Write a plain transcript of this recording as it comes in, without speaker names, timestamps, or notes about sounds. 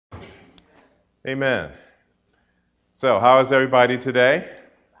Amen. So, how is everybody today?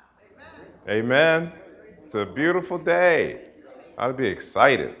 Amen. It's a beautiful day. I ought to be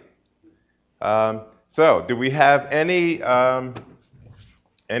excited. So, do we have any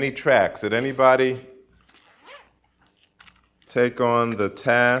tracks? Did anybody take on the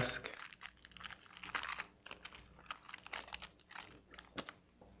task?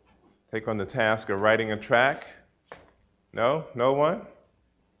 Take on the task of writing a track? No? No one?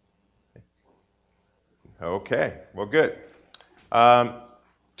 Okay. Well, good. Um,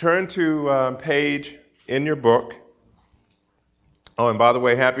 Turn to page in your book. Oh, and by the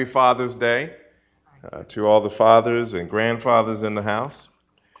way, happy Father's Day to all the fathers and grandfathers in the house.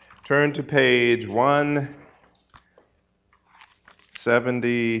 Turn to page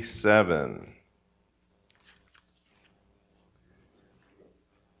 177.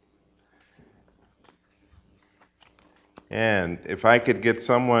 And if I could get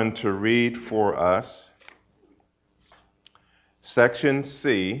someone to read for us section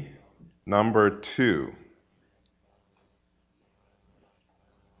C, number 2.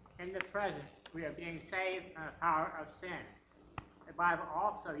 In the present, we are being saved from the power of sin. The Bible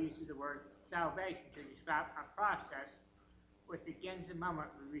also uses the word salvation to describe a process which begins the moment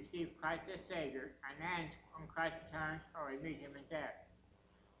we receive Christ as Savior and ends when Christ returns or we meet Him in death.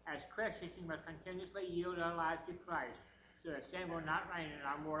 As Christians, we must continuously yield our lives to Christ so that sin will not reign in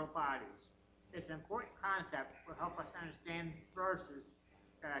our mortal bodies. This important concept will help us understand verses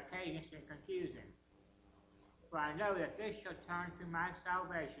that are tedious and confusing. For I know that this shall turn to my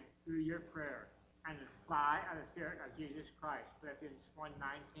salvation through your prayer and the supply of the Spirit of Jesus Christ. Philippians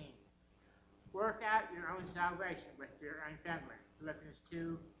 1:19. Work out your own salvation with fear and trembling. Philippians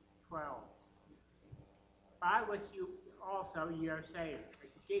 2:12. By which you also are saved,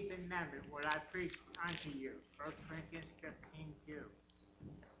 but you keep in memory what I preached unto you. 1 Corinthians 15:2.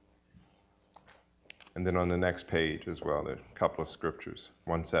 And then on the next page as well, there are a couple of scriptures,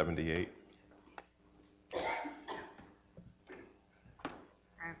 178.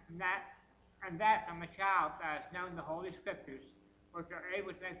 And that from a child that has known the Holy Scriptures, which are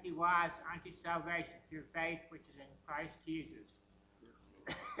able to make you wise unto salvation through faith which is in Christ Jesus.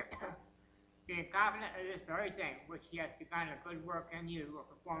 Being confident of this very thing, which He has begun a good work in you, will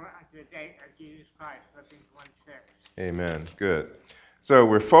perform it unto the day of Jesus Christ. Philippians 1:6. Amen. Good. So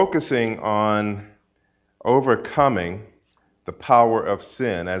we're focusing on overcoming the power of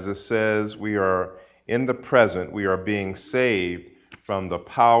sin. As it says, we are in the present, we are being saved from the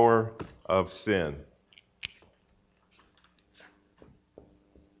power of sin.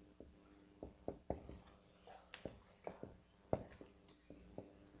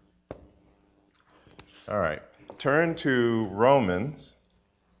 All right. Turn to Romans.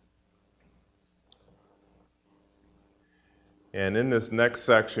 And in this next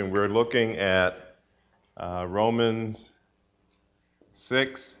section, we're looking at Romans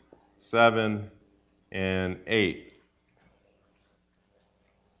 6, 7, and 8.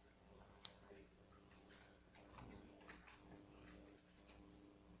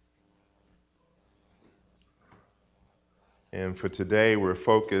 And for today, we're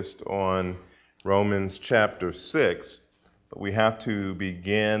focused on Romans chapter 6, but we have to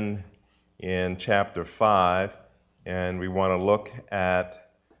begin in chapter 5, and we want to look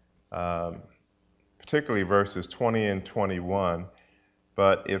at particularly verses 20 and 21.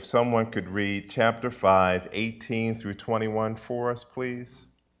 But if someone could read chapter 5, 18 through 21 for us, please.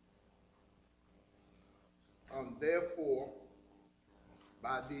 Therefore,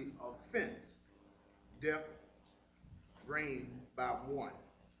 by the offense, death reigned by one.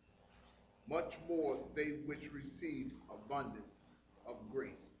 Much more they which received abundance of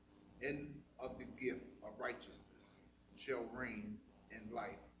grace and of the gift of righteousness shall reign in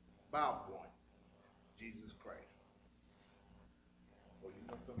life by one, Jesus Christ. Oh, you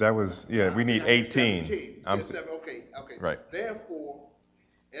know something? That was, yeah, we need 18. 17. Okay. Right. Therefore,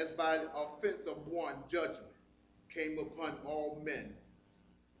 as by the offense of one judgment came upon all men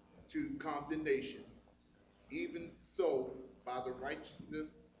to condemnation, even so by the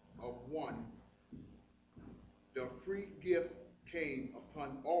righteousness of one the free gift came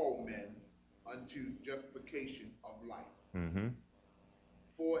upon all men unto justification of life. Mm-hmm.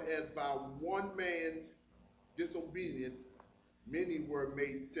 For as by one man's disobedience many were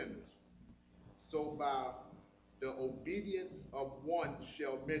made sinners, so by the obedience of one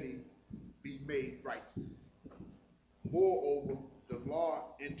shall many be made righteous. Moreover, the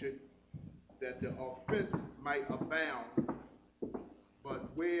law entered that the offense might abound,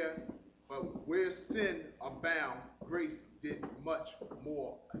 but where sin abound, grace did much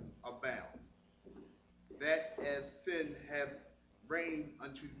more abound. That as sin hath reigned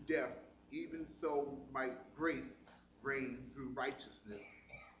unto death even so might grace reign through righteousness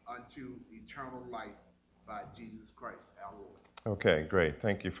unto eternal life by Jesus Christ our Lord. Okay, great.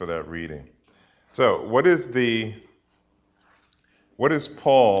 Thank you for that reading. So, what is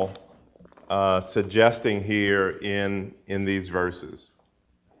Paul suggesting here in these verses?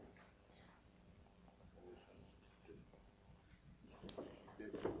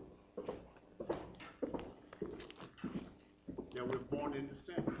 That we're born into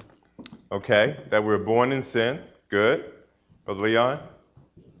sin. Okay, that we're born in sin. Good. Brother Leon?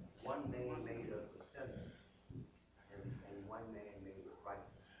 One man made us a sinner, and one man made us righteous.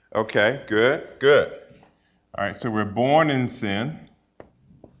 Okay, good, good. All right, so we're born in sin.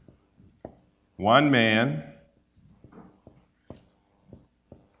 One man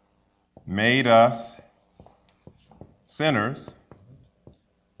made us sinners,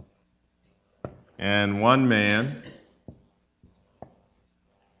 and one man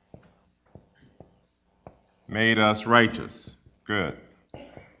made us righteous. Good.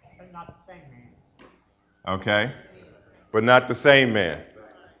 But not the same man. Okay, but not the same man.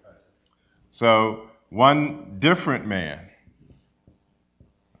 So, one different man.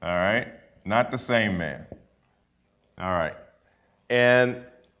 All right, not the same man. All right. And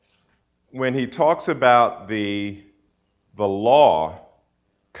when he talks about the law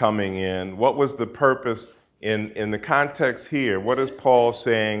coming in, what was the purpose in the context here? What is Paul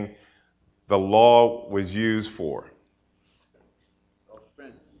saying the law was used for?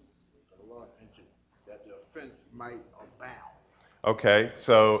 Offense. The law entered that the offense might abound. Okay,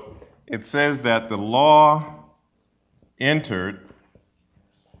 so it says that the law entered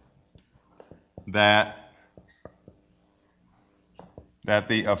that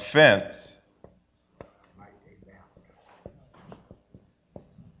the offense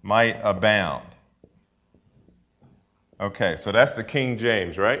might abound. Okay, so that's the King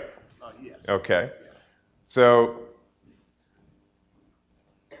James, right? Yes. Okay. Yes. So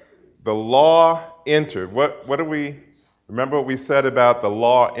the law entered. What do we remember what we said about the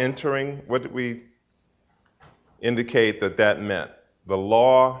law entering? What did we indicate that meant? The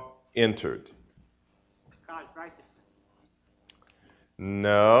law entered. God's righteousness.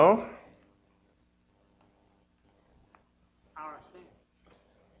 No. Our sin.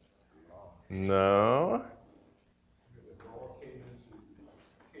 No. The law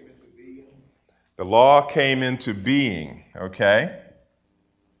came into being. The law came into being, okay?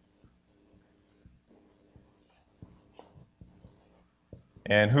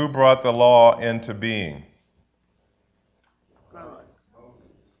 And who brought the law into being? God.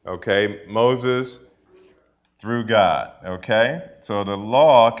 Okay, Moses through God, okay? So the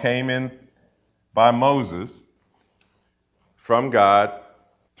law came in by Moses, from God,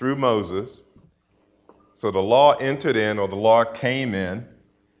 through Moses. So the law entered in, or the law came in,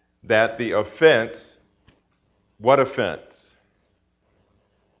 that the offense, what offense?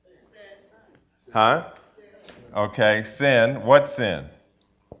 Huh? Okay, sin. What sin?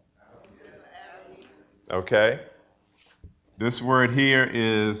 Okay. This word here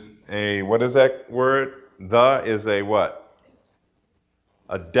is a, what is that word? The is a what?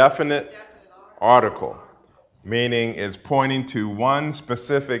 A definite article, meaning it's pointing to one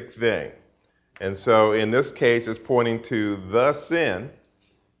specific thing. And so in this case, it's pointing to the sin,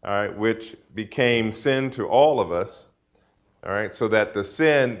 all right, which became sin to all of us, all right, so that the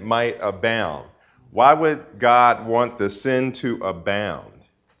sin might abound. Why would God want the sin to abound?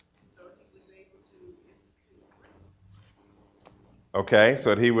 Okay,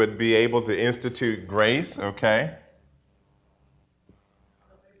 so that he would be able to institute grace, okay?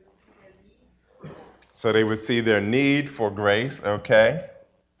 So they would see their need for grace, okay?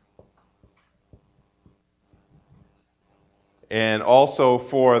 And also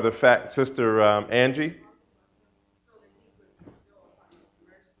for the fact, Sister Angie?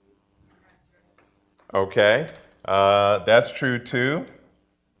 Okay, that's true too.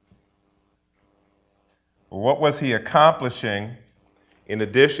 What was he accomplishing in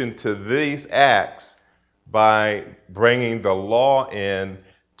addition to these acts by bringing the law in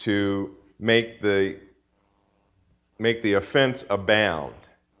to make the offense abound?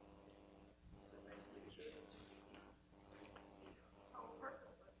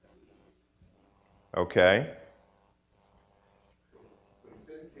 Okay. When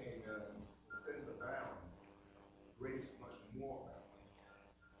sin came, sin abound, grace much more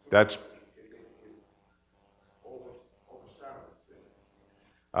abound. That's Overshadowed sin.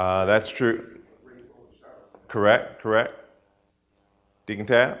 that's true. Grace overshadowed sin. Correct, correct. Deacon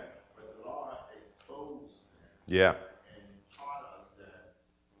Tab? But the law exposed sin Yeah. and taught us that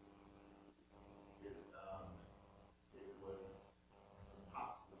it was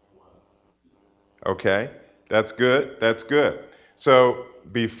impossible for us Okay, that's good. That's good. So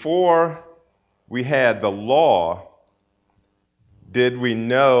before we had the law, did we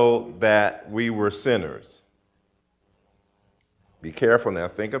know that we were sinners? Be careful now,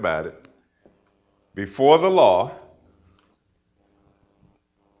 think about it. Before the law,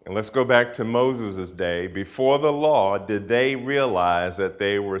 and let's go back to Moses' day, before the law, did they realize that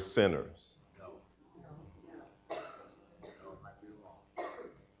they were sinners?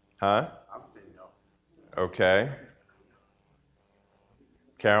 Huh? I'm saying no. Okay.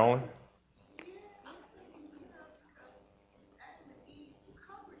 Carolyn?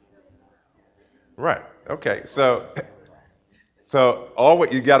 Right. Okay. So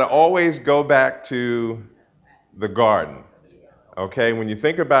always, you got to always go back to the garden. Okay? When you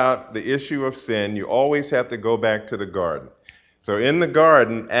think about the issue of sin, you always have to go back to the garden. So in the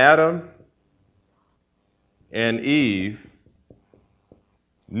garden, Adam and Eve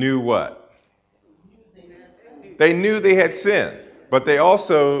knew what? They knew they had sinned, but they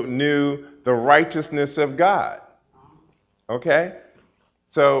also knew the righteousness of God. Okay?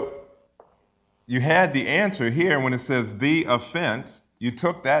 So you had the answer here when it says the offense. You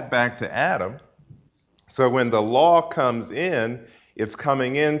took that back to Adam. So when the law comes in, it's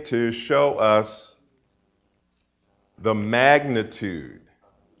coming in to show us the magnitude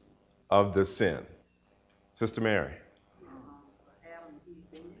of the sin. Sister Mary. Adam and Eve,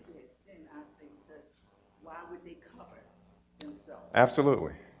 they knew they had sinned, I say, because why would they cover themselves?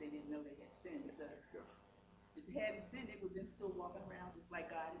 Absolutely. They didn't know they had sinned, because if they hadn't sinned, they would have been still walking around just like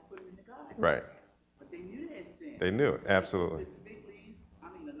God had put them in the garden. Right. But they knew they had sinned. They knew it, absolutely. So they took the fig leaves,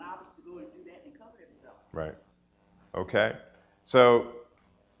 the knowledge to go and do that and cover themselves. Right. Okay. So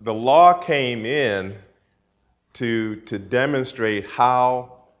the law came in to demonstrate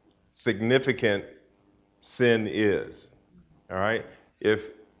how significant sin is. All right? If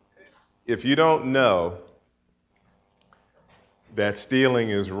you don't know that stealing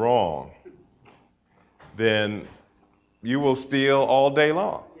is wrong, then you will steal all day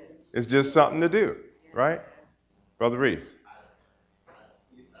long. It's just something to do, right? Brother Reese.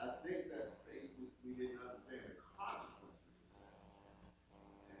 I think that we didn't understand the consequences of sin,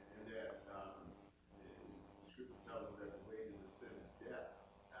 and that the scripture tells us that the wages of sin is death.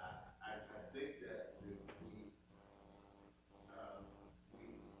 I think that if we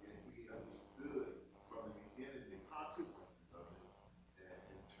understood from the beginning the consequences of it, and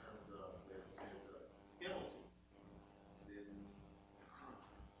in terms of that there's a penalty, then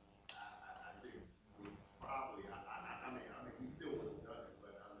I think we probably, he still would have done it,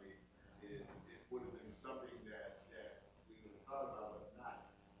 but it would have been something that we would have thought about, but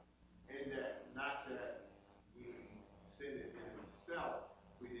not that we sinned it in itself.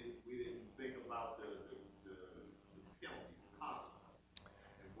 We didn't think about the penalty, the consequence,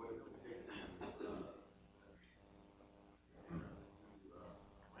 and what it would take to ransom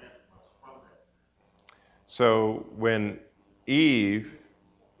us from that sin. So when Eve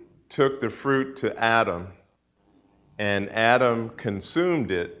took the fruit to Adam and Adam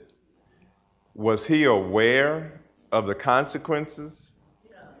consumed it, was he aware of the consequences?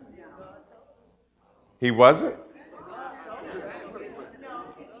 He wasn't?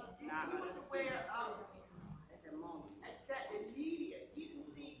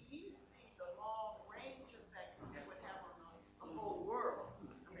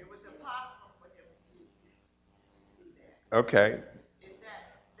 Okay. In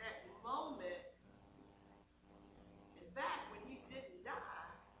that moment, in fact, when he didn't die,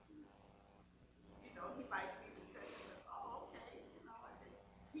 he might even say, oh, okay,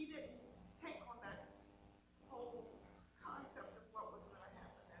 he didn't take on that whole concept of what was going to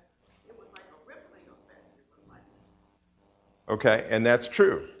happen. It was like a rippling effect. It was like. Okay, and that's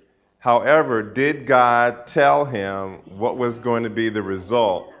true. However, did God tell him what was going to be the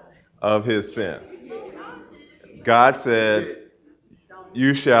result of his sin? God said,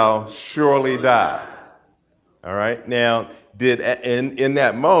 "You shall surely die." All right. Now, in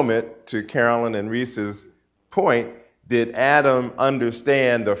that moment, to Carolyn and Reese's point, did Adam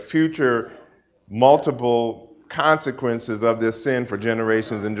understand the future multiple consequences of this sin for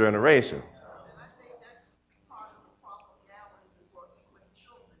generations and generations?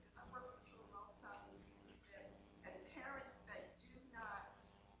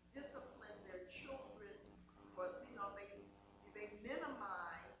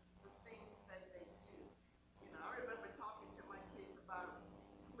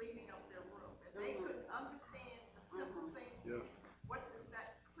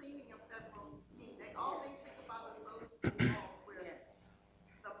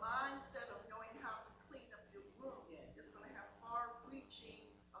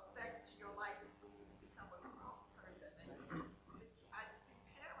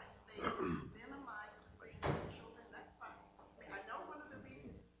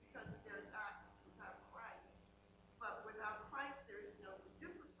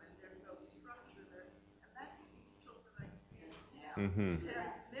 Mm-hmm.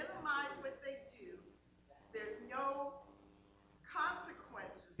 Parents minimize what they do. There's no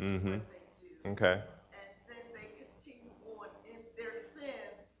consequences to Mm-hmm. what they do. Okay. And then they continue on in their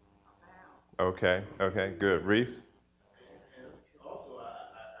sin abound. Okay. Okay. Good. Reese? And also,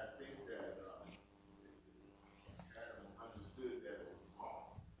 I think that Adam understood that it was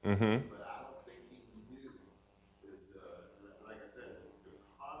wrong, Mm-hmm. but I don't think he knew like I said, the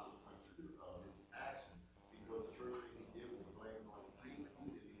consequences of his action, because the first thing he did was blame on the tree.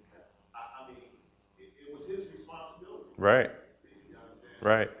 I mean, it was his responsibility. Right. You understand?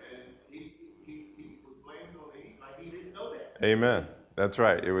 Right. And he was blamed on the heat like he didn't know that. Amen. That's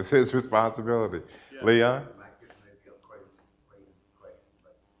right. It was his responsibility. Yeah. Leon? Like this may be a crazy question,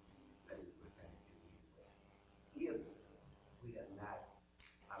 but let me present it to you. If we are not,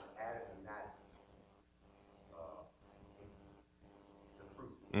 Adam and not the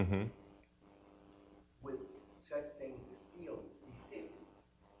fruit, Mm-hmm. would such things as stealing be sin?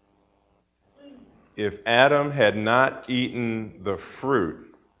 If Adam had not eaten the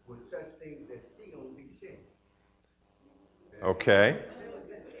fruit, Would such things as stealing be sin? okay.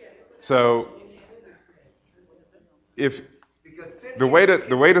 So if Because sin the way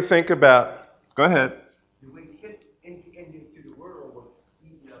to think about, go ahead. the way sin entered into the world was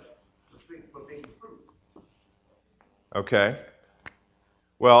eating up the forbidden fruit. Okay.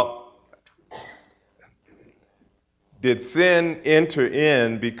 Well, did sin enter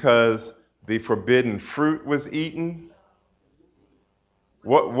in because the forbidden fruit was eaten?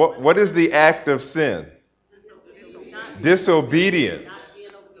 What is the act of sin? Disobedience.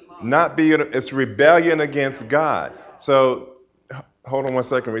 Not being, it's rebellion against God. So, hold on one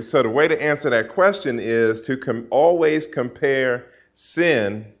second. So the way to answer that question is to always compare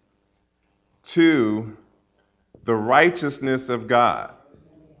sin to the righteousness of God.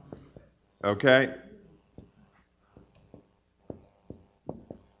 Okay?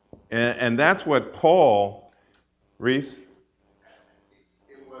 And that's what Paul, Reese?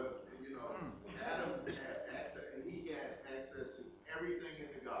 It was, Adam had access, he had access to everything in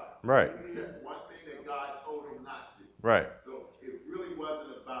the garden. Right. Except one thing that God told him not to. Right. So it really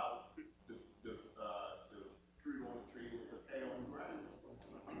wasn't about the fruit on the tree, the hay on the ground.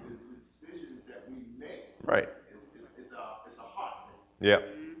 The decisions that we make. Right. It's a heart thing. Yep.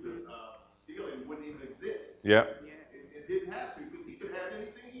 Stealing wouldn't even exist. Yep. It didn't have to, because he could have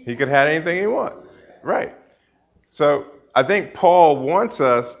anything He could have anything he wanted. Right. So I think Paul wants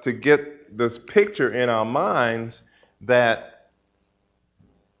us to get this picture in our minds that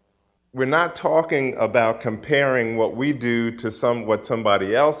we're not talking about comparing what we do to what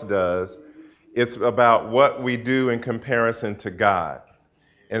somebody else does. It's about what we do in comparison to God.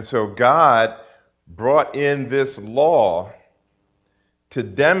 And so God brought in this law to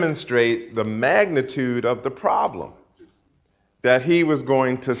demonstrate the magnitude of the problem that he was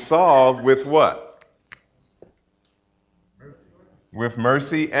going to solve with what? Mercy. With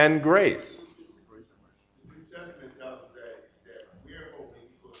mercy and grace. The New Testament tells us that we're holy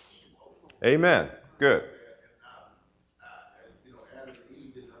because he's holy. Amen. Good. And Adam and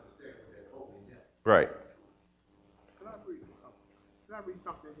Eve didn't understand what that holy meant. Right. Can I read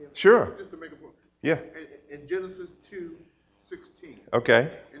something here? Sure. Just to make a point. Yeah. In Genesis 2:16. Okay.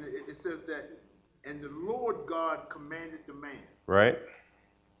 And it says that, and the Lord God commanded the man, Right.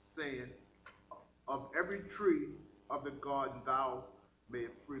 saying, of every tree of the garden thou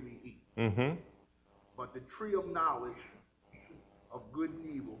mayest freely eat. Mm-hmm. But the tree of knowledge of good and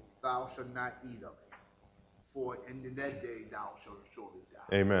evil thou shalt not eat of it. For in that day thou shalt surely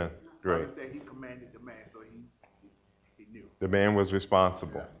die. Amen. Great. God said he commanded the man, so he knew. The man was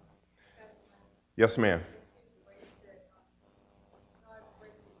responsible. Yes, ma'am.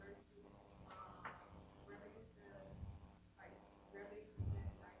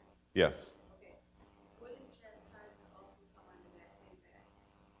 Yes.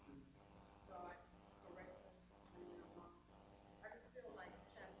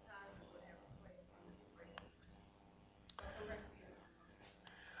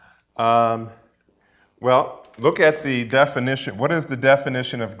 Well, look at the definition. What is the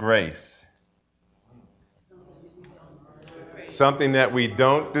definition of grace? Something that we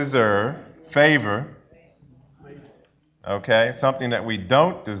don't deserve. Favor. Okay, something that we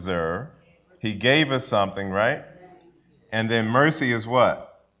don't deserve. He gave us something, right? And then mercy is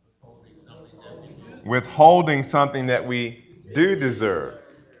what? Withholding something that we do deserve.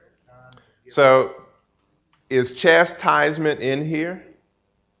 So, is chastisement in here?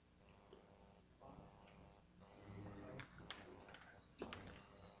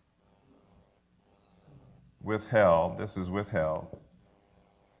 Withheld. This is withheld.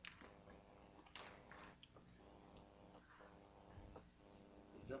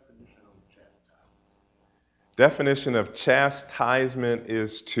 definition of chastisement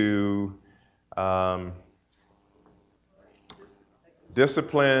is to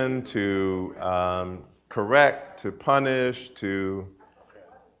discipline, to correct, to punish, to,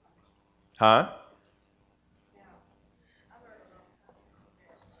 huh?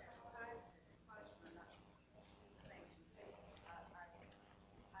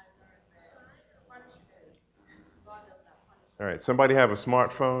 All right, somebody have a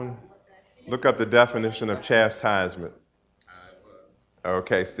smartphone? Look up the definition of chastisement.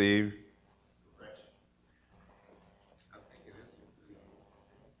 Okay, Steve.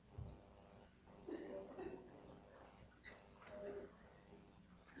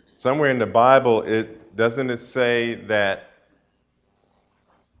 Somewhere in the Bible, doesn't it say that,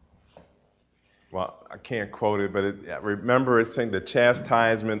 well, I can't quote it, but remember it's saying the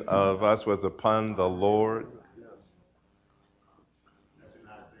chastisement of us was upon the Lord.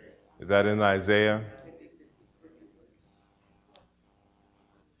 Is that in Isaiah?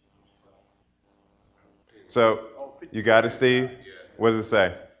 So, you got it, Steve? What does it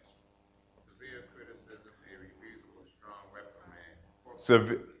say? Severe criticism, a rebuke, or strong reprimand.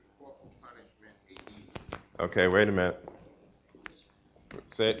 Corporal punishment, a beating. Okay, wait a minute.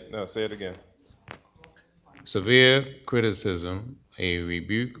 Say it again. Severe criticism, a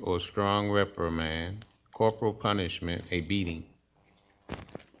rebuke or strong reprimand. Corporal punishment, a beating.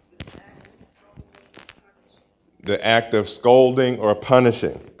 The act of scolding or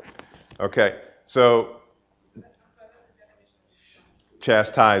punishing. Okay, so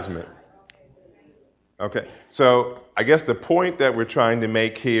chastisement. Okay, so I guess the point that we're trying to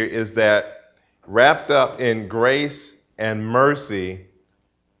make here is that wrapped up in grace and mercy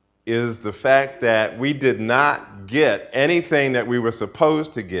is the fact that we did not get anything that we were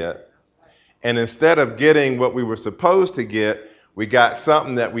supposed to get, and instead of getting what we were supposed to get, we got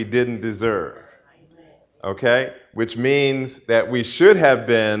something that we didn't deserve. Okay, which means that we should have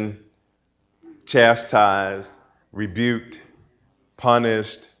been chastised, rebuked,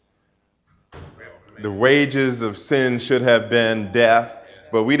 punished. The wages of sin should have been death,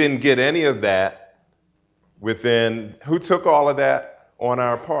 but we didn't get any of that within. Who took all of that on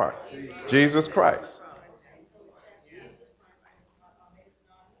our part? Jesus Christ.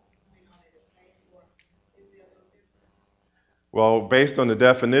 Well, based on the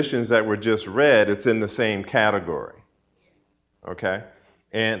definitions that were just read, it's in the same category. Okay?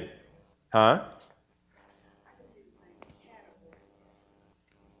 And, huh?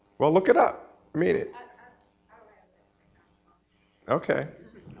 Well, look it up. I mean it. Okay.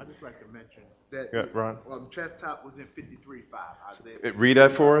 I'd just like to mention that Yeah, Ron. chastisement was in 53:5, Isaiah. Read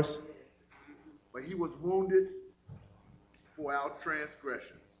that for us. But he was wounded for our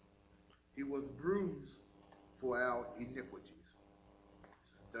transgressions. He was bruised for our iniquities.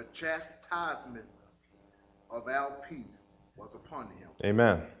 The chastisement of our peace was upon him.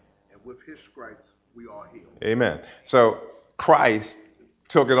 Amen. And with his stripes we are healed. Amen. So Christ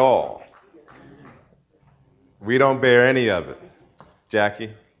took it all. We don't bear any of it.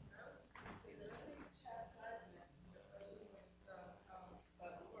 Jackie?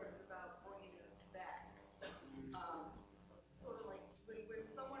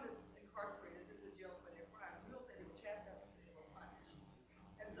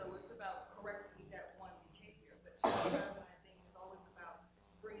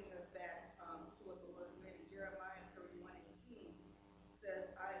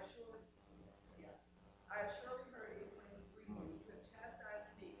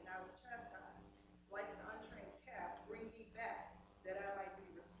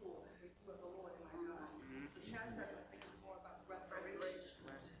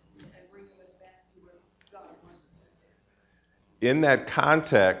 In that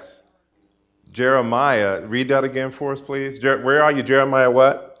context, Jeremiah, read that again for us, please. Where are you? Jeremiah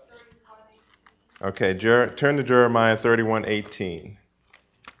what? 31:18. Okay, turn to Jeremiah 31:18.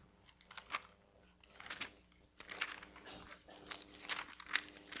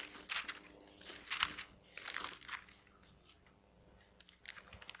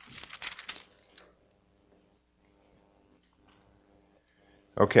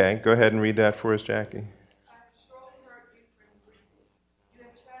 Okay, go ahead and read that for us, Jackie.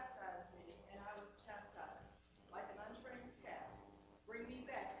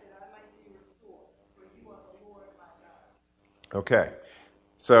 Okay,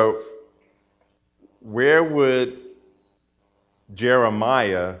 so where would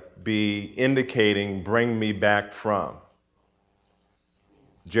Jeremiah be indicating bring me back from?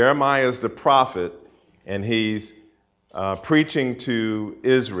 Jeremiah is the prophet, and he's preaching to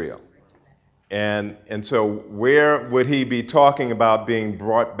Israel. And so where would he be talking about being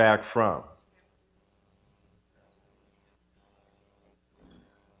brought back from?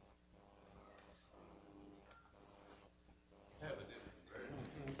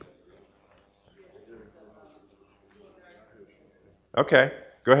 Okay.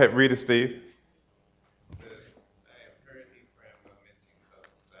 Go ahead, read it, Steve. Says, I have heard thee from my missing cup.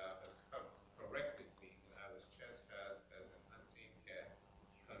 Thou hast corrected me when I was chastised as an unclean cat.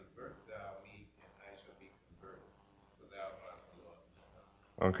 Convert thou me, and I shall be converted. For thou art the Lord my God.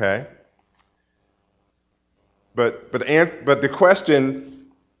 Okay. But the question,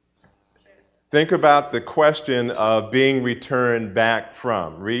 think about the question of being returned back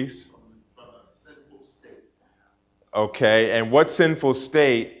from. Reese? From a sinful state. Okay. And what sinful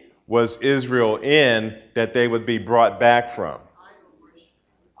state was Israel in that they would be brought back from?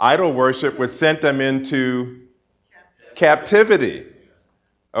 Idol worship, which sent them into captivity.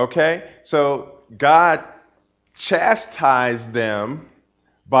 Okay? So God chastised them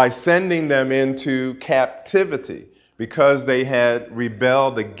by sending them into captivity because they had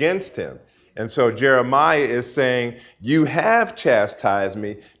rebelled against him. And so Jeremiah is saying, you have chastised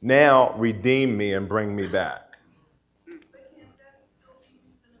me, now redeem me and bring me back. But can that still be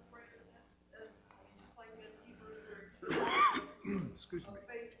used in a greater sense as, just like in Hebrews or Excuse me.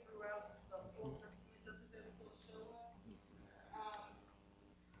 faith throughout the Old Testament, doesn't that still show us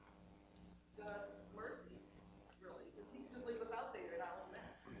God's mercy, really? Because he can just leave us out there in our own mess.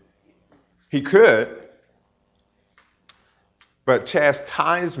 He could, but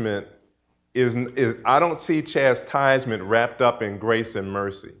chastisement is I don't see chastisement wrapped up in grace and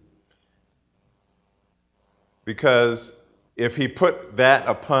mercy. Because if he put that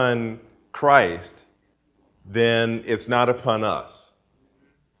upon Christ, then it's not upon us.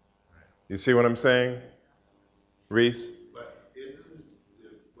 You see what I'm saying, Reese? But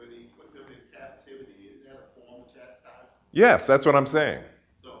when he put them in captivity, isn't that a form of chastisement? Yes, that's what I'm saying.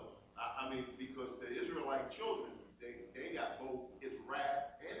 So, I mean, because the Israelite children, they got both his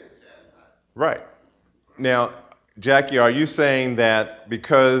wrath and his chastisement. Right. Now, Jackie, are you saying that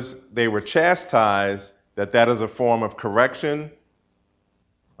because they were chastised, that is a form of correction?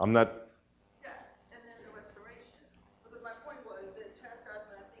 I'm not. Yes, and then the restoration. Because my point was that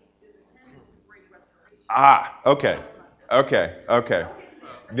chastisement, I think, is intended to bring restoration. Ah, okay. Okay.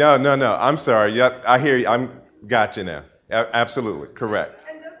 No. I'm sorry. Yep, I hear you. Got you now. Absolutely. Correct.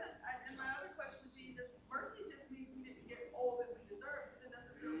 And my other question would be, does mercy just means we didn't get all that we deserve? Does it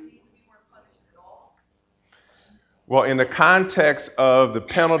necessarily mean we weren't punished at all? Well, in the context of the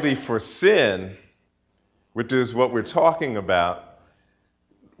penalty for sin, which is what we're talking about,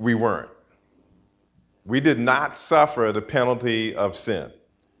 we weren't. We did not suffer the penalty of sin.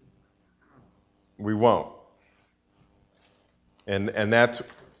 We won't. And that's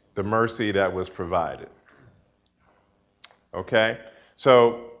the mercy that was provided. Okay?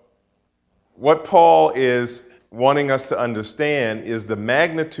 So, what Paul is wanting us to understand is the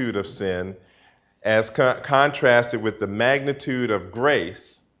magnitude of sin as contrasted with the magnitude of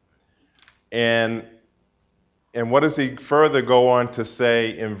grace. And what does he further go on to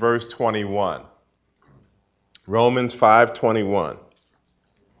say in verse 21? Romans 5:21.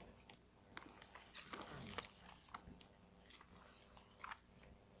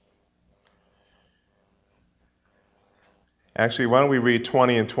 Actually, why don't we read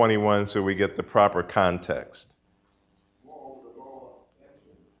 20 and 21 so we get the proper context? Moreover, the law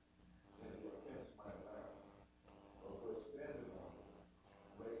entered and the offense might abound. But where sin abounded,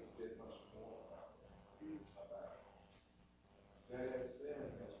 grace did much more abound. That as sin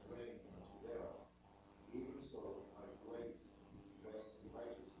has reigned unto death, even so by grace reigned to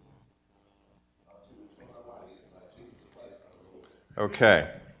righteousness unto eternal life by Jesus Christ our Lord. Okay.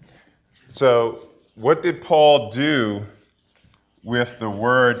 So, what did Paul do with the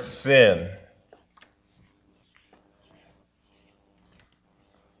word sin?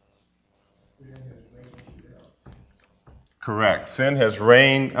 Correct. Sin has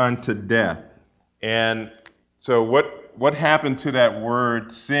reigned unto death. And so what happened to that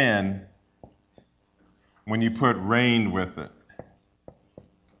word sin when you put reigned with it?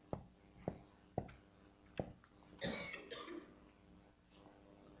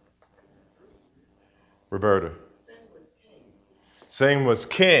 Roberta. Sin was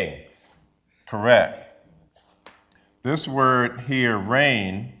king. Correct. This word here,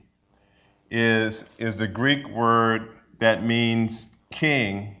 reign, is the Greek word that means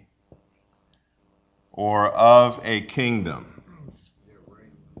king or of a kingdom.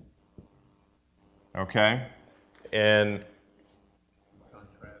 Okay? And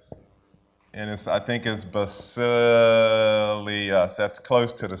I think it's Basilius. That's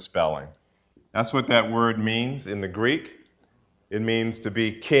close to the spelling. That's what that word means in the Greek. It means to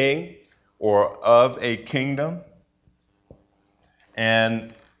be king or of a kingdom.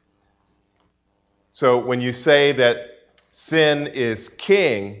 And so when you say that sin is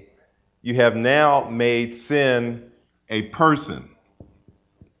king, you have now made sin a person.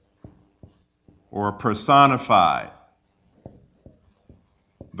 or personified.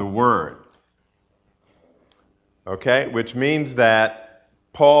 The Word. Okay, which means that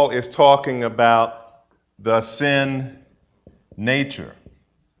Paul is talking about the sin nature.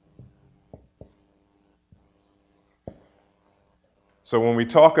 So when we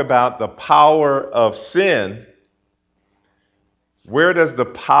talk about the power of sin, where does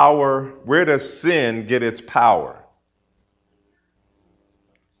sin get its power?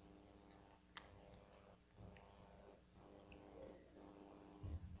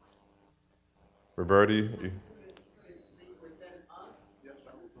 Roberta,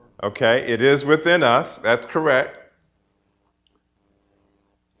 okay, it is within us. That's correct.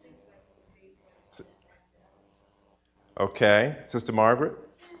 Okay, Sister Margaret.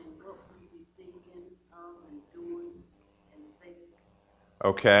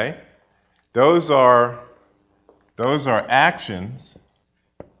 Okay, those are actions.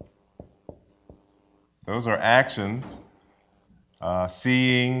 Those are actions.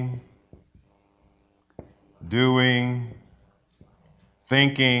 Seeing, doing,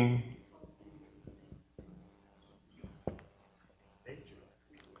 thinking.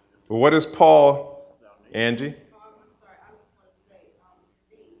 But what is Paul, Angie? I'm sorry, I was just going to say,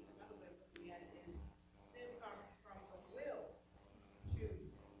 to me, another way of looking at it is sin comes from the will to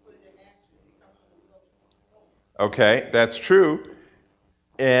put it in action. It comes from the will to perform. Okay, that's true.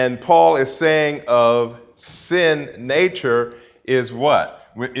 And Paul is saying of sin nature is what?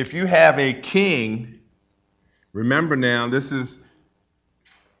 If you have a king, remember now,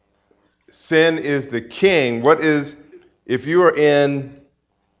 sin is the king. What is, if you are in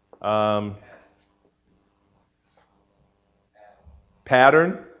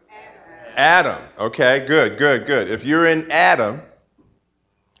pattern? Adam. Okay, good. If you're in Adam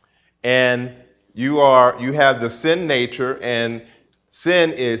and you have the sin nature and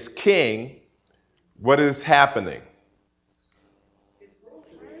sin is king, what is happening?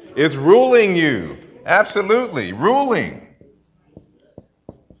 It's ruling you. Absolutely. Ruling.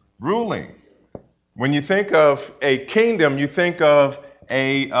 When you think of a kingdom, you think of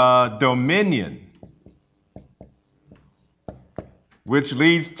a dominion, which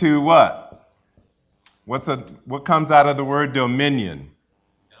leads to what? What comes out of the word dominion?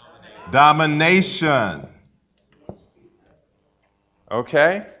 Domination.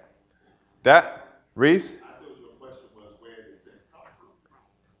 Okay? Reese?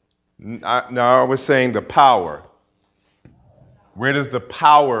 No, I was saying the power. Where does the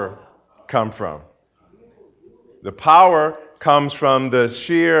power come from? The power comes from the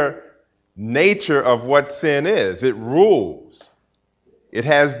sheer nature of what sin is. It rules. It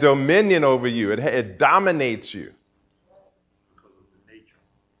has dominion over you. It dominates you.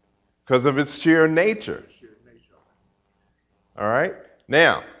 Because of its sheer nature. All right?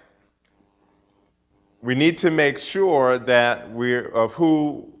 Now, we need to make sure that we're of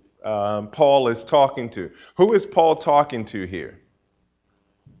who Paul is talking to. Who is Paul talking to here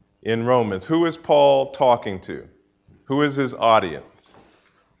in Romans? Who is Paul talking to? Who is his audience?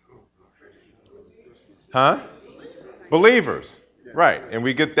 Believers. Right. And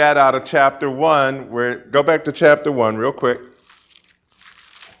we get that out of chapter 1. Go back to chapter 1 real quick.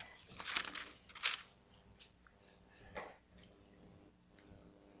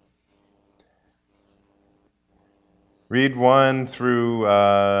 Read 1 through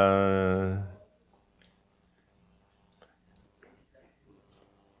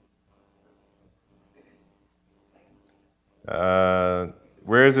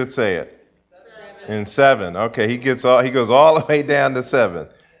where does it say it? 7. In 7. Okay, he goes all the way down to 7.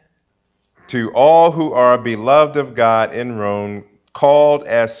 To all who are beloved of God in Rome, called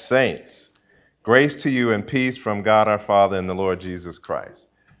as saints, grace to you and peace from God our Father and the Lord Jesus Christ.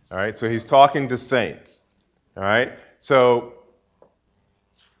 All right, so he's talking to saints. All right, so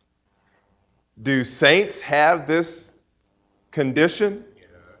do saints have this condition?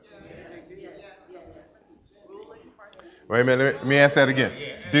 Wait a minute, let me ask that again.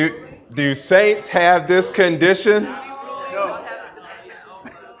 Do saints have this condition? No.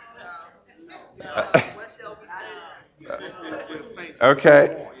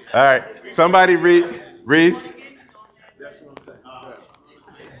 Okay, all right. Somebody read, Reese. That's what I'm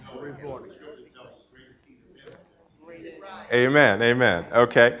saying. Amen.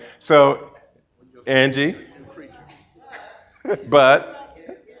 Okay, so Angie, but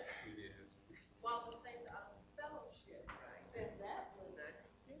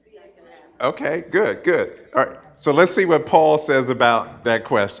okay, good. All right, so let's see what Paul says about that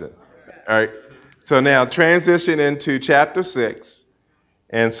question. All right, so now transition into chapter 6,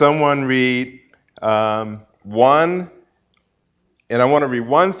 and someone read 1, and I want to read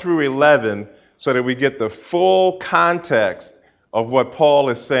 1 through 11 so that we get the full context of what Paul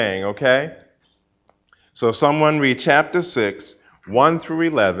is saying, okay? So someone read chapter 6, 1 through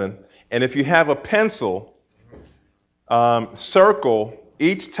 11, and if you have a pencil, circle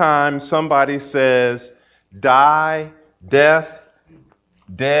each time somebody says die, death,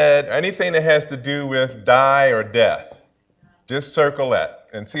 dead, anything that has to do with die or death. Just circle that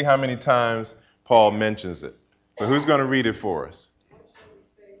and see how many times Paul mentions it. So who's going to read it for us? What shall we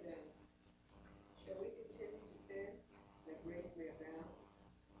say then? Shall we continue to sin that grace may abound?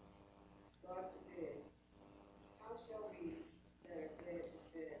 God forbid. How shall we that are dead to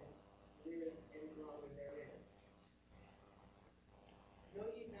sin live any longer therein?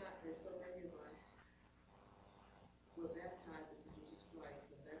 Know ye not that so many of us were baptized into Jesus Christ,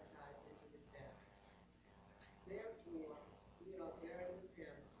 were baptized into his death? Therefore, we are buried with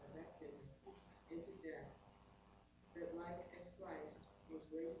him by baptism into death, that like as Christ was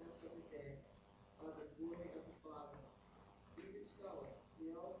raised up from the dead by the glory of the Father, even so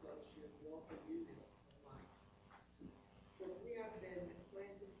we also should walk in newness of life. For if we have been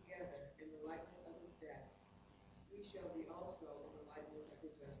planted together in the likeness of his death, we shall be also in the likeness of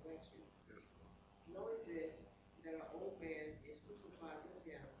his resurrection. Knowing this, that our old man is crucified with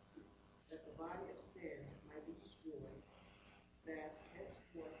him, that the body of sin might be destroyed, that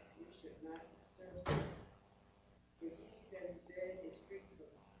henceforth we should not serve sin. For he that is dead is free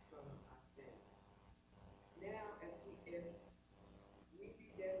from our sin. Now, if we be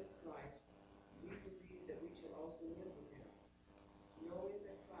dead with Christ, we believe that we shall also live with him, knowing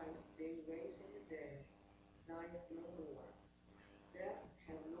that Christ, being raised from the dead, dieth no more. Death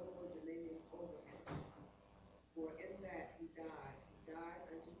hath no more dominion over him. For in that he died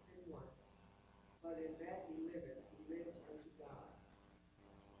unto sin once, but in that he liveth unto God.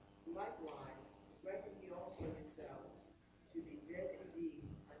 Likewise, reckon ye also yourselves to be dead indeed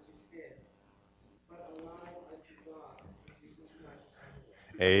unto sin, but alive unto God in Jesus Christ our Lord.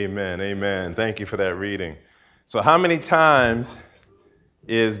 Amen. Amen. Thank you for that reading. So how many times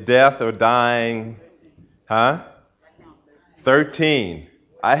is death or dying? Huh? 13.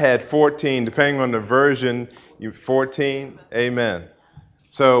 I had 14, depending on the version, 14. Amen.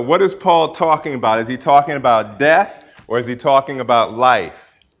 So what is Paul talking about? Is he talking about death or is he talking about life?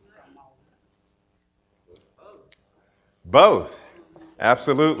 Both.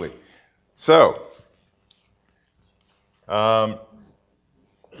 Absolutely. So, the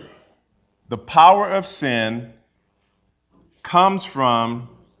power of sin comes from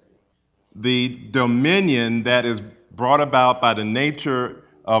the dominion that is brought about by the nature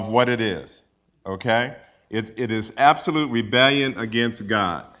of what it is. Okay? It is absolute rebellion against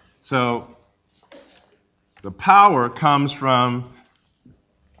God. So the power comes from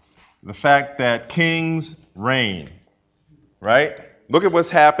the fact that kings reign, right? Look at what's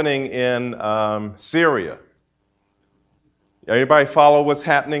happening in Syria. Everybody follow what's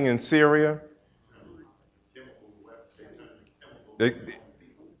happening in Syria?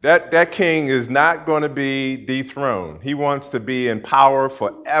 That king is not going to be dethroned. He wants to be in power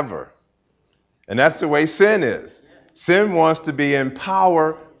forever. And that's the way sin is. Sin wants to be in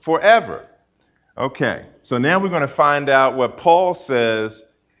power forever. Okay, so now we're going to find out what Paul says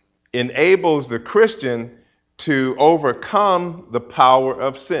enables the Christian to overcome the power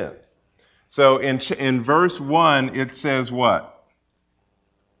of sin. So in verse 1, it says what?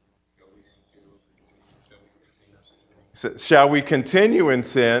 Shall we continue in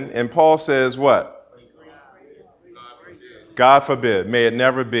sin? And Paul says what? God forbid. May it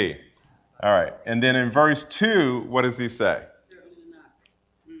never be. All right. And then in verse 2, what does he say?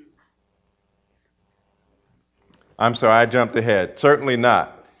 I'm sorry, I jumped ahead. Certainly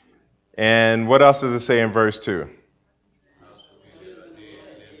not. And what else does it say in verse 2?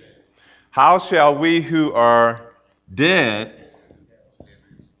 How shall we who are dead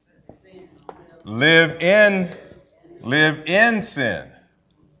live in sin?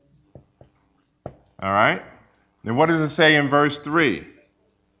 All right. Then what does it say in verse 3?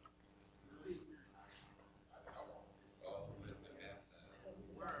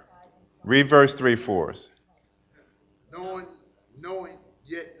 Read verse 3 for us. Knowing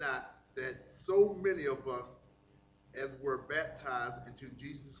yet not that so many of us as were baptized into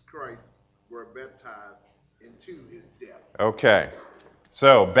Jesus Christ were baptized into his death. Okay.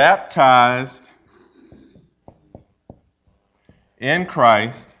 So, baptized in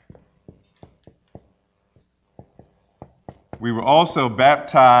Christ. We were also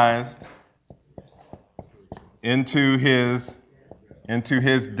baptized into his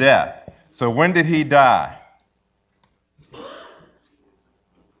death. So when did he die?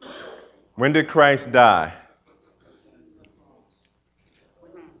 When did Christ die?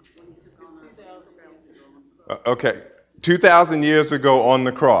 Okay, 2,000 years ago on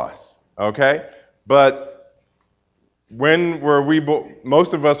the cross. Okay, but when were we?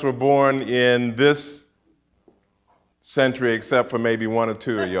 Most of us were born in this century, except for maybe one or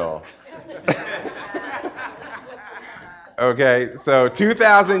two of y'all. Okay, so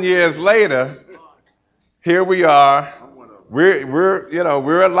 2,000 years later, here we are.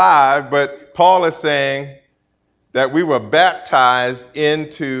 We're alive, but Paul is saying that we were baptized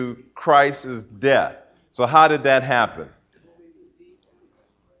into Christ's death. So how did that happen?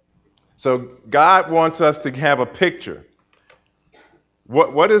 So God wants us to have a picture.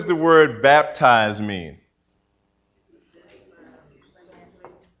 What does the word baptize mean?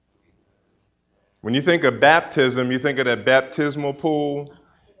 When you think of baptism, you think of that baptismal pool,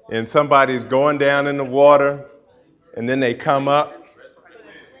 and somebody's going down in the water, and then they come up.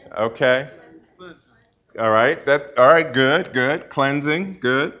 Okay. All right. That's all right. Good. Good. Cleansing.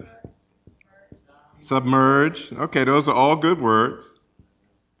 Good. Submerge. Okay. Those are all good words.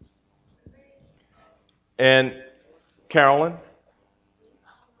 And Carolyn.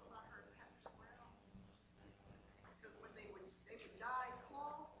 Because when they would dye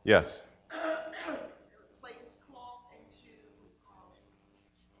cloth, Yes. they would place cloth into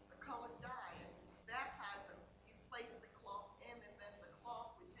the colored dye and baptize them. You place the cloth in, and then the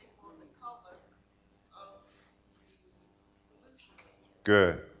cloth would take on the color of the solution.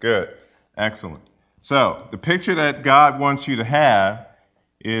 Good. Good. Excellent. So the picture that God wants you to have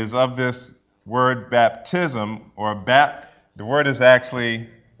is of this word baptism, or the word is actually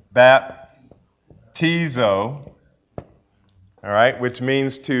baptizo, all right, which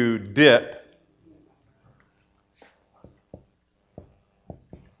means to dip.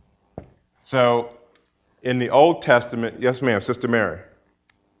 So in the Old Testament, yes ma'am, Sister Mary.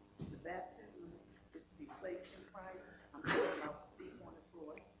 The baptism is to be placed in Christ. I'm talking about feet on the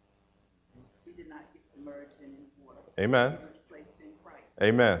cross. He did not get submerged in water. Amen. He was placed in Christ.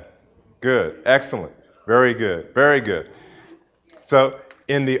 Amen. Good. Excellent. Very good. Very good. So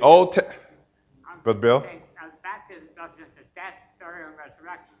in the Old Testament, Brother Bill? Baptism is just a death, burial, and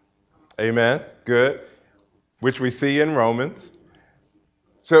resurrection. Amen. Good. Which we see in Romans.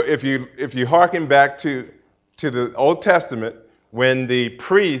 So if you hearken back to the Old Testament, when the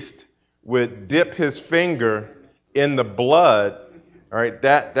priest would dip his finger in the blood, all right,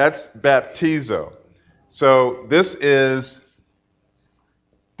 that's baptizo. So this is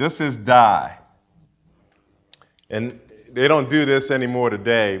dye. And they don't do this anymore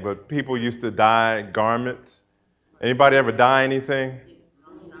today, but people used to dye garments. Anybody ever dye anything?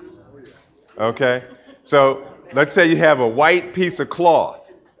 Okay. So let's say you have a white piece of cloth.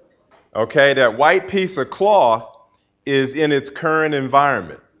 Okay, that white piece of cloth is in its current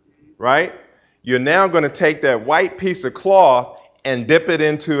environment, right? You're now going to take that white piece of cloth and dip it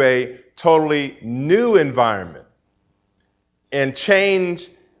into a totally new environment and change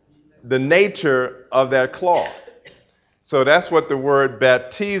the nature of that cloth. So that's what the word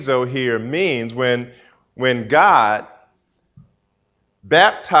baptizo here means. When God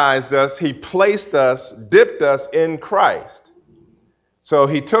baptized us, he placed us, dipped us in Christ. So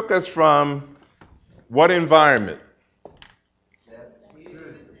he took us from what environment?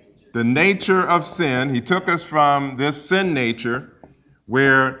 The nature of sin. He took us from this sin nature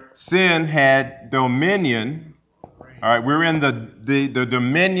where sin had dominion. All right, we're in the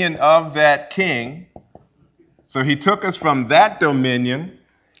dominion of that king. So he took us from that dominion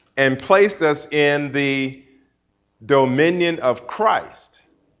and placed us in the dominion of Christ.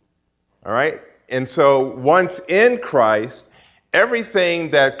 All right? And so once in Christ,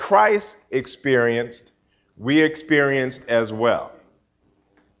 everything that Christ experienced, we experienced as well.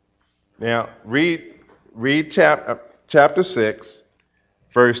 Now, read chapter 6,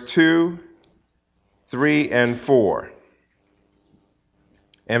 verse 2, 3, and 4,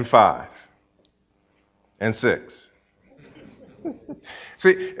 and 5, and 6.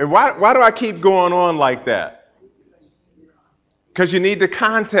 See, why do I keep going on like that? Because you need the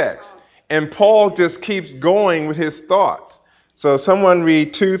context. And Paul just keeps going with his thoughts. So someone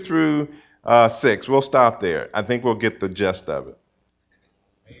read 2 through 6. We'll stop there. I think we'll get the gist of it.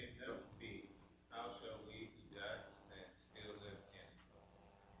 May it never be, how shall we who died to sin still live in it?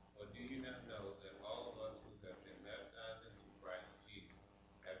 Or do you not know that all of us who have been baptized into Christ Jesus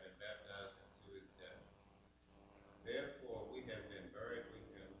have been baptized into his death? Therefore we have been buried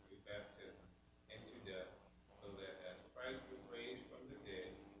with him through baptism into death, so that as Christ was raised from the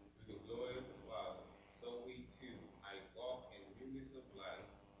dead through the glory of the Father, so we too might walk in newness of life.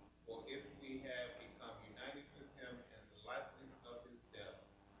 For if we have become united with him in the likeness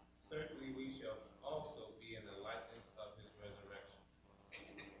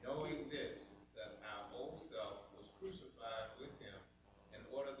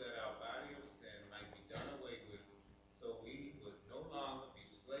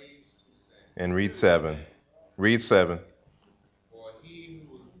and read 7. Read 7. For he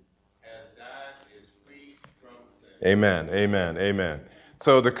who has died is free from sin. Amen, amen, amen.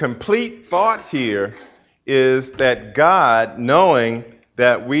 So the complete thought here is that God, knowing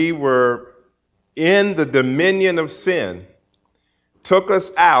that we were in the dominion of sin, took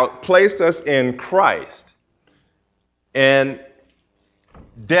us out, placed us in Christ. And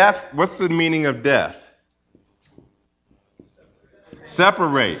death, what's the meaning of death?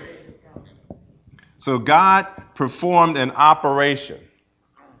 Separate. So God performed an operation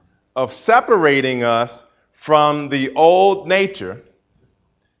of separating us from the old nature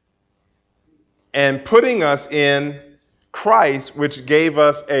and putting us in Christ, which gave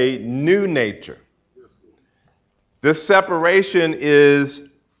us a new nature. This separation is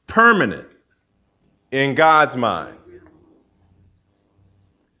permanent in God's mind.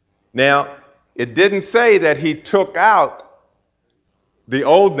 Now, it didn't say that he took out the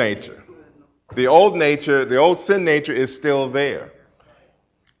old nature. The old nature, the old sin nature is still there.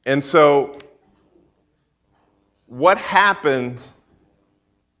 And so, what happens?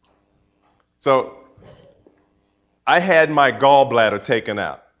 So, I had my gallbladder taken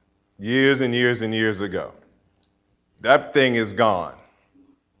out years and years and years ago. That thing is gone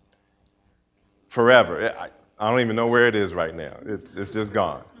forever. I don't even know where it is right now. It's just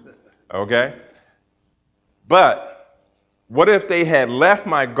gone. Okay? But what if they had left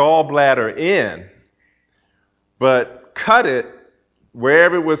my gallbladder in, but cut it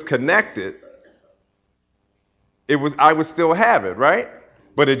wherever it was connected? I would still have it, right?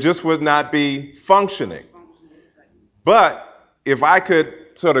 But it just would not be functioning. But if I could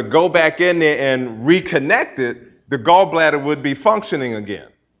sort of go back in there and reconnect it, the gallbladder would be functioning again.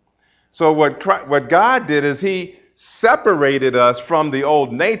 So what God did is he separated us from the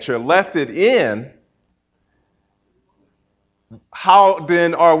old nature, left it in. How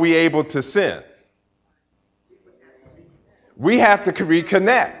then are we able to sin? We have to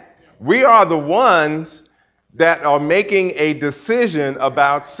reconnect. We are the ones that are making a decision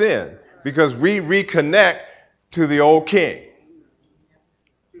about sin because we reconnect to the old king.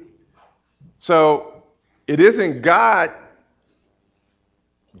 So it isn't God's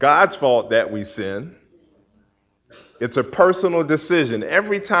fault that we sin. It's a personal decision.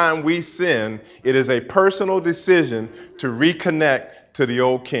 Every time we sin, it is a personal decision to reconnect to the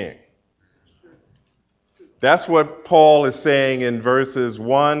old king. That's what Paul is saying in verses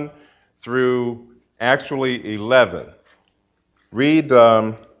 1 through actually 11. Read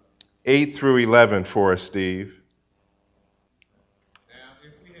 8 through 11 for us, Steve. Now,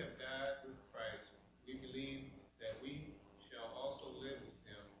 if we have died with Christ, we believe that we shall also live with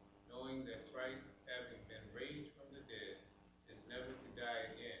him, knowing that Christ, having been raised from the dead, is never to die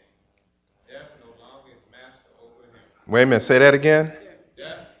again. Death no longer is master over him. Wait a minute, say that again.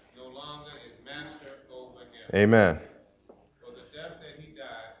 Death no longer is master over him. Amen. For the death that he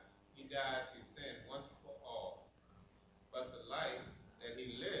died to sin once for all. But the life that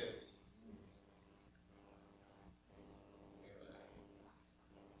he lives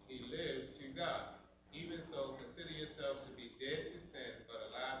to God. Even so, consider yourselves to be dead to sin, but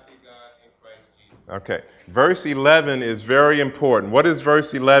alive to God in Christ Jesus. Okay. Verse 11 is very important. What is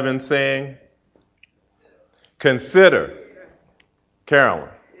verse 11 saying? Consider. Carolyn.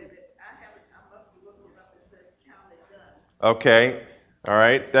 Okay. All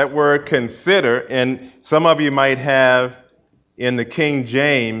right. That word consider, and some of you might have in the King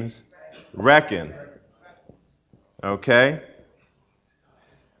James, reckon. Okay.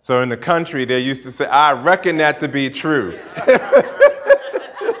 So in the country, they used to say, I reckon that to be true.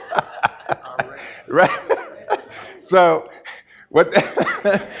 Right? So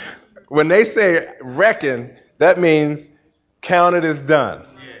when they say reckon, that means count it as done.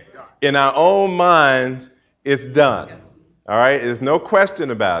 In our own minds, it's done. All right? There's no question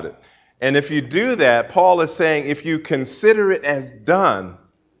about it. And if you do that, Paul is saying if you consider it as done,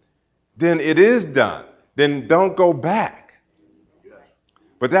 then it is done. Then don't go back.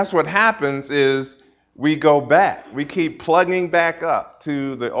 But that's what happens is we go back. We keep plugging back up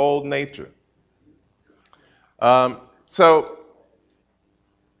to the old nature. So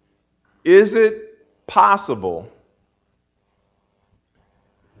is it possible,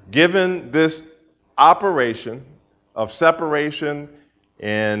 given this operation of separation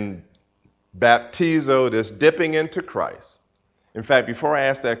and baptizo, this dipping into Christ? In fact, before I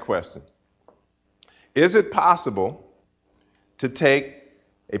ask that question, is it possible to take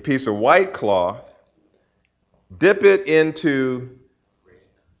a piece of white cloth, dip it into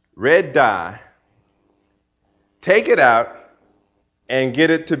red dye, take it out, and get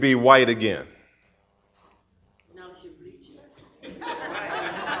it to be white again? Now she bleaching.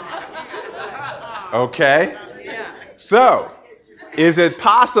 Okay? So, is it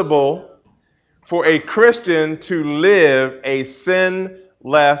possible for a Christian to live a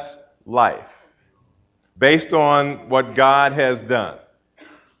sinless life based on what God has done?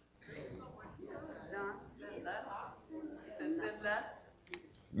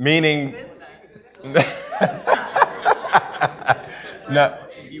 Meaning, no.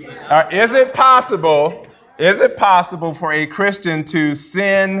 Is it possible? Is it possible for a Christian to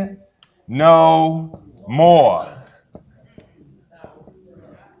sin no more?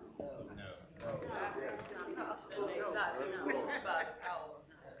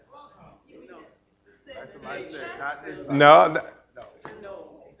 No.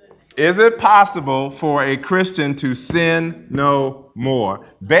 Is it possible for a Christian to sin no more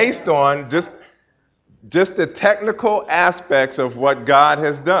based on just the technical aspects of what God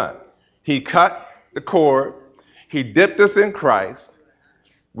has done? He cut the cord. He dipped us in Christ.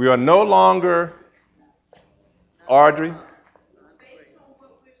 We are no longer, Audrey? Based on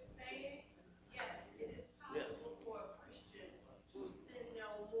what we're saying, yes, it is possible for a Christian to sin no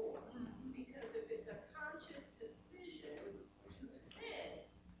more. Because if it's a conscious decision to sin,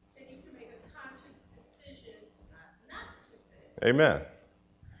 then you can make a conscious decision not to sin. Amen.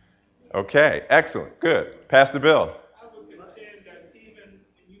 Okay, excellent, good. Pastor Bill. I would contend that even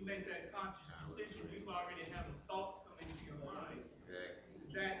when you make that conscious decision, you already have a thought coming to your mind that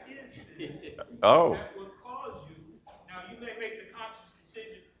is sin. Oh. That will cause you. Now, you may make the conscious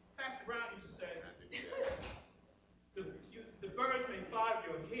decision. Pastor Brown used to say, the birds may fly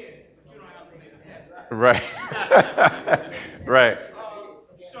over your head, but you don't have to make a nest. Right. Right.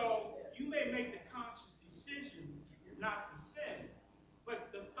 So you may make the conscious decision not to sin,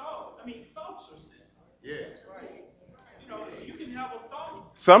 but the thoughts are sin. Yes. You know, you can have a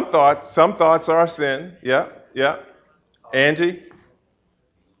thought. Some thoughts are sin. Yeah, yeah. Angie? The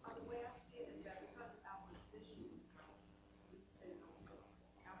way I see it is that because of our position in Christ, we sin no more.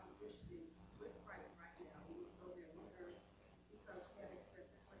 Our position is with Christ right now. We will go there with her because we have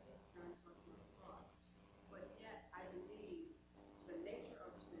accepted what he's done for us on the cross. But yet, I believe the nature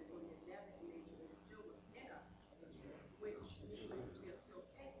of sin, or the Adamic nature, is still within us, which means we are still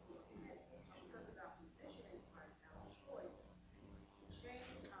capable of sin. Because of our position in Christ, our choice to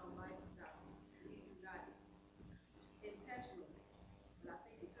change our lifestyle, we do not intentionally. But I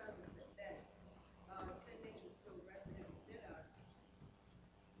think because of that, sin nature is still resident within us.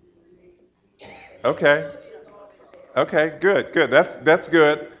 Okay. Okay, good, good. That's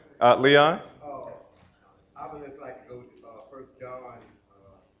good. Leon? I would just like to go to First John,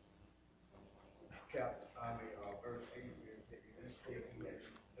 verse 8, where it says, "This thing that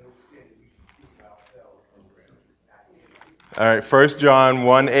no sin we deceive ourselves from not All right, 1 John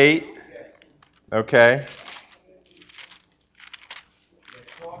 1:8. Okay.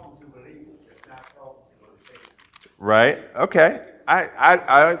 It's talking to believers, it's not talking to unbelievers." Right. Okay.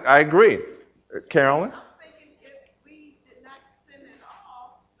 I agree. Carolyn? I'm thinking if we did not sin at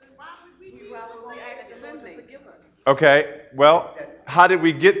all, then why would we need to sin? Forgive us. Okay. Well, how did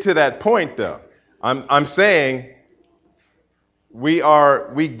we get to that point though? I'm saying we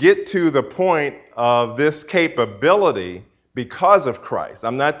get to the point of this capability because of Christ.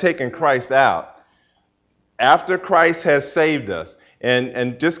 I'm not taking Christ out. After Christ has saved us,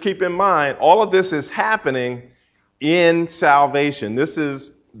 and just keep in mind, all of this is happening in salvation. This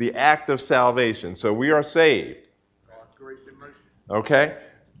is the act of salvation. So we are saved. God's grace and mercy. Okay?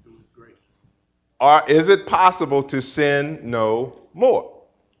 Through his grace. Is it possible to sin no more?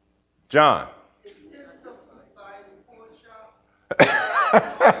 John. Is sin something you buy in a pawn shop?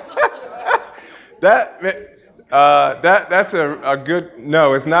 That's a good,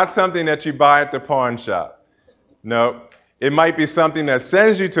 no, it's not something that you buy at the pawn shop. No, it might be something that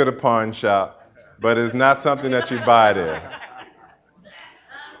sends you to the pawn shop, but it's not something that you buy there.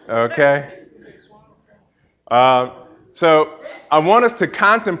 Okay? So I want us to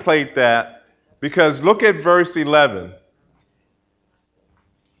contemplate that because look at verse 11.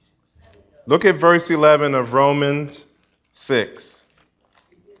 Look at verse 11 of Romans 6.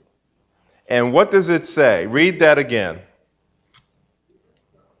 And what does it say? Read that again.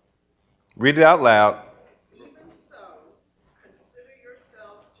 Read it out loud. Even so, consider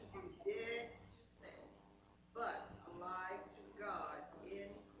yourselves to be dead to sin, but alive to God in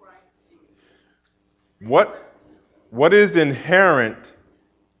Christ Jesus. What is inherent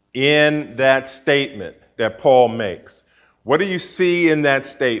in that statement that Paul makes? What do you see in that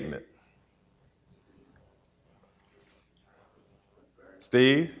statement?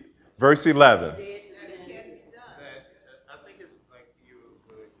 Steve? Verse 11. That, I think it's like you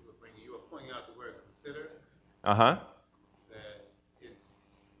were pointing out the word consider. Uh-huh. That it's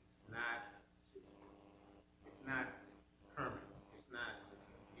not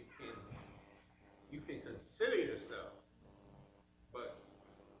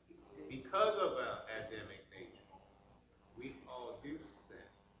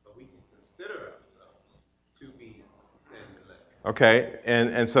Okay,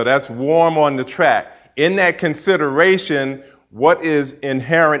 and so that's warm on the track. In that consideration, what is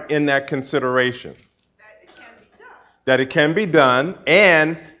inherent in that consideration? That it can be done. That it can be done,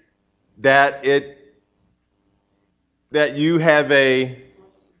 and that you have a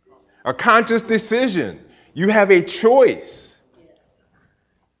conscious decision. You have a choice.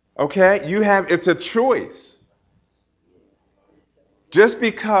 Okay? It's a choice. Just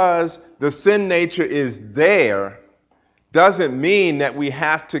because the sin nature is there doesn't mean that we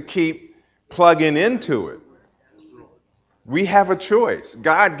have to keep plugging into it. We have a choice.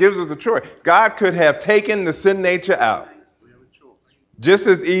 God gives us a choice. God could have taken the sin nature out just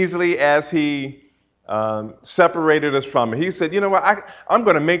as easily as he separated us from it. He said, you know what, I'm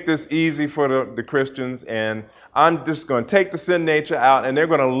going to make this easy for the Christians, and I'm just going to take the sin nature out, and they're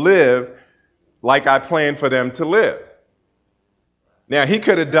going to live like I planned for them to live. Now, he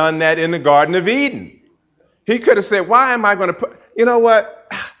could have done that in the Garden of Eden. He could have said, why am I going to put, you know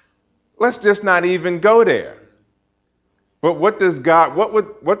what, let's just not even go there. But what does God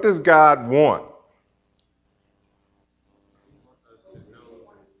want?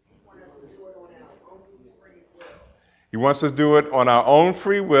 He wants us to do it on our own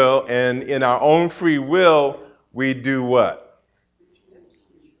free will, and in our own free will, we do what?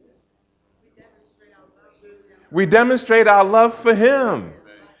 We demonstrate our love for him.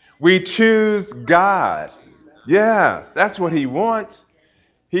 We choose God. Yes, that's what he wants.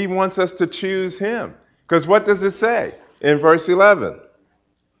 He wants us to choose him. Because what does it say in verse 11?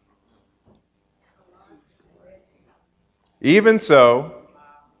 Even so,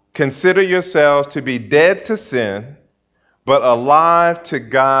 consider yourselves to be dead to sin, but alive to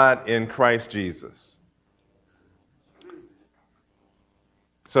God in Christ Jesus.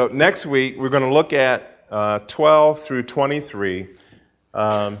 So next week, we're going to look at 12 through 23,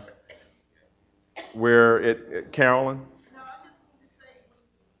 where Carolyn? No, I just want to say,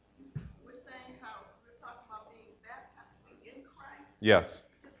 we're saying how we're talking about being baptized in Christ. Yes.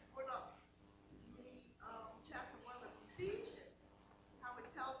 Just put up chapter 1 of Ephesians, how it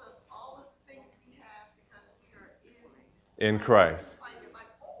tells us all of the things we have because we are in Christ. Like,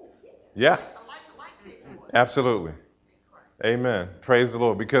 oh, Yeah. Like Absolutely. Amen. Praise the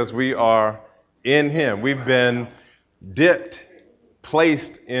Lord. Because we are in him. We've been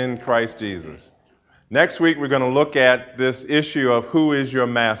placed in Christ Jesus. Next week, we're going to look at this issue of who is your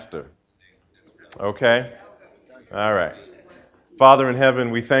master. Okay? All right. Father in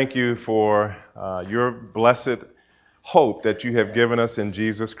heaven, we thank you for your blessed hope that you have given us in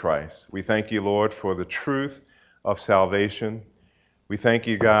Jesus Christ. We thank you, Lord, for the truth of salvation. We thank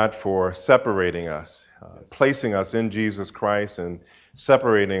you, God, for separating us, placing us in Jesus Christ and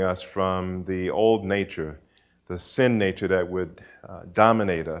separating us from the old nature, the sin nature that would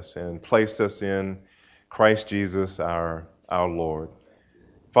dominate us, and place us in Christ Jesus, our Lord.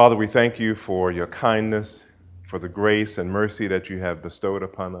 Father, we thank you for your kindness, for the grace and mercy that you have bestowed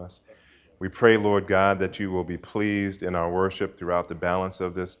upon us. We pray, Lord God, that you will be pleased in our worship throughout the balance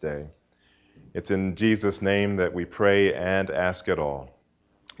of this day. It's in Jesus' name that we pray and ask it all.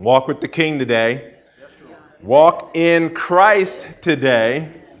 Walk with the King today. Walk in Christ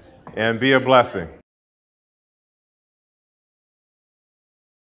today, and be a blessing.